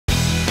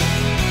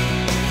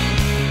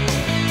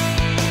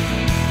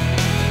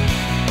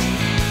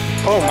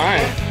Oh my.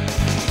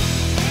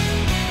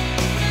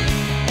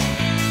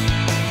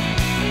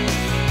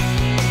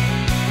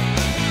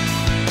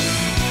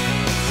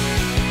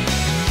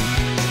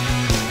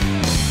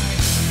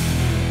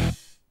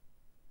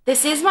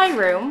 This is my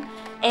room,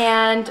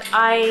 and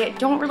I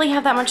don't really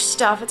have that much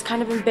stuff. It's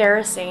kind of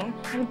embarrassing.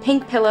 I have a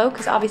pink pillow,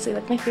 because obviously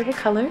that's my favorite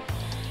color.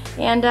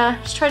 And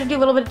just try to do a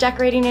little bit of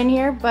decorating in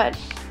here, but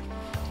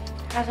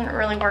it hasn't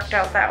really worked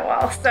out that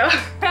well, so.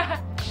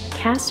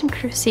 Cast and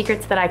crew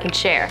secrets that I can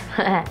share.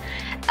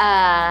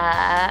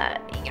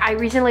 I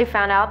recently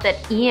found out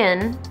that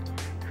Ian,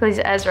 who plays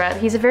Ezra,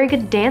 he's a very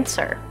good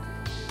dancer.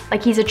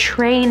 Like, he's a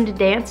trained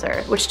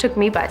dancer, which took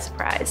me by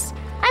surprise.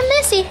 I'm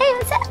Missy, hey,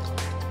 what's up?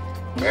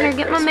 I'm here to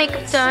get my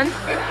makeup done.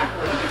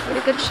 Get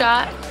a good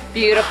shot.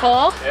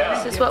 Beautiful.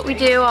 This is what we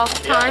do all the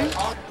time.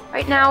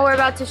 Right now we're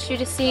about to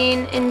shoot a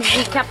scene in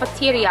the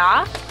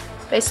cafeteria.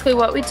 Basically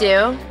what we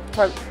do,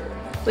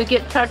 we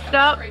get touched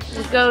up,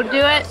 just go do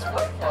it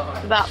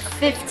about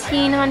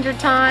 1,500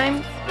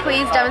 times.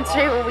 Please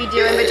demonstrate what we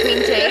do in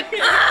between takes.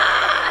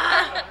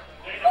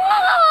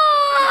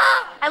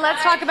 And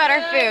let's talk about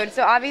our food.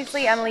 So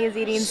obviously Emily is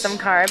eating some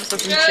carbs, so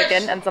some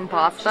chicken and some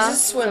pasta,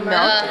 some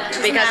milk,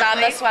 because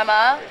I'm the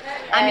swimmer.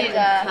 I'm eating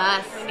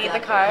pasta. We need the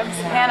carbs.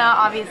 Hannah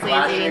obviously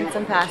is eating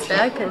some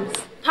pasta, because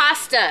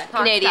Pasta,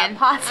 Canadian.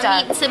 Pasta.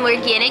 I'm eating some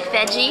organic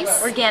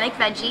veggies. Organic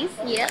veggies.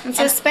 Yep. And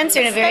so Spencer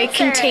in a very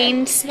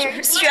contained,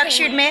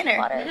 structured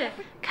manner.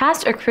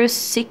 Cast or crew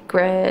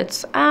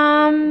secrets?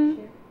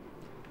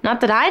 Not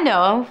that I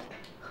know of.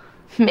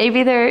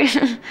 Maybe there,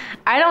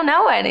 I don't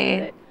know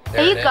any.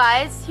 Hey you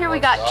guys, here we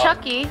got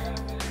Chucky.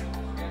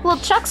 Little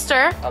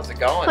Chuckster. How's it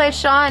going? Play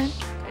Sean.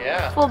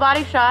 Yeah. Full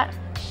body shot.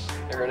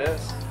 There it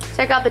is.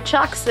 Check out the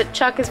Chucks that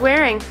Chuck is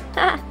wearing.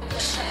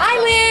 Hi,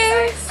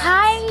 Liz.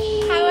 Hi.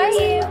 How are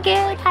you?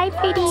 Good. Hi,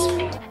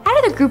 pretty.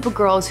 Out of the group of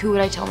girls, who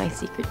would I tell my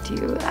secret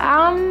to?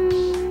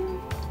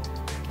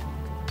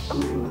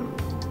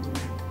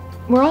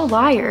 We're all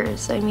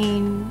liars. I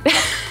mean,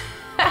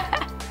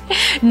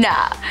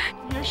 nah.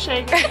 You're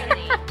shaking.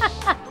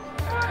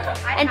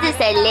 I'm just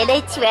a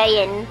little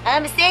train.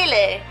 I'm a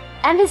sailor.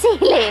 I'm a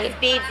sailor.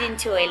 Bathed in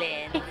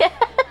toilet.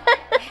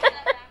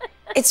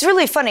 It's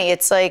really funny.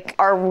 It's like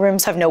our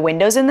rooms have no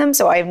windows in them,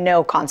 so I have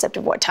no concept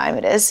of what time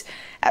it is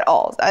at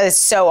all.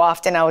 So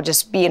often I will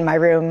just be in my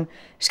room,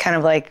 just kind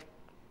of like,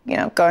 you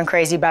know, going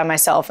crazy by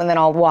myself, and then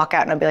I'll walk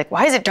out and I'll be like,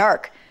 why is it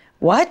dark?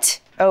 What?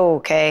 Oh,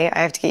 okay, I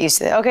have to get used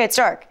to it. Okay, it's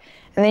dark.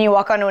 And then you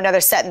walk onto another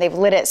set and they've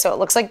lit it so it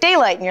looks like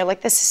daylight, and you're like,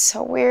 this is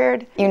so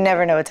weird. You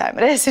never know what time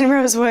it is in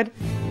Rosewood.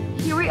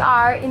 Here we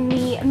are in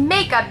the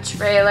makeup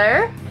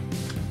trailer.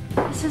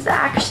 This is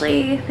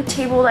actually the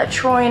table that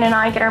Troyan and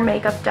I get our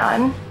makeup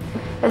done.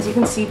 As you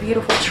can see,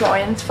 beautiful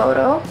Troyan's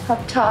photo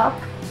up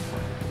top.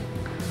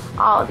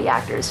 All of the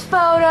actors'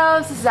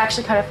 photos. This is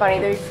actually kind of funny.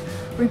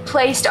 They've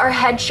replaced our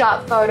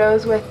headshot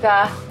photos with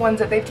ones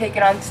that they've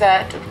taken on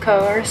set, of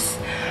course.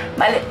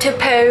 My little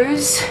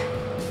pose.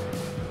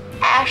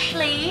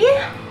 Ashley.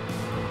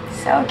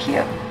 So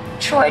cute.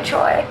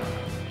 Troy.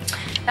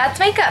 That's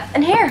makeup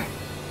and hair.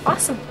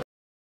 Awesome.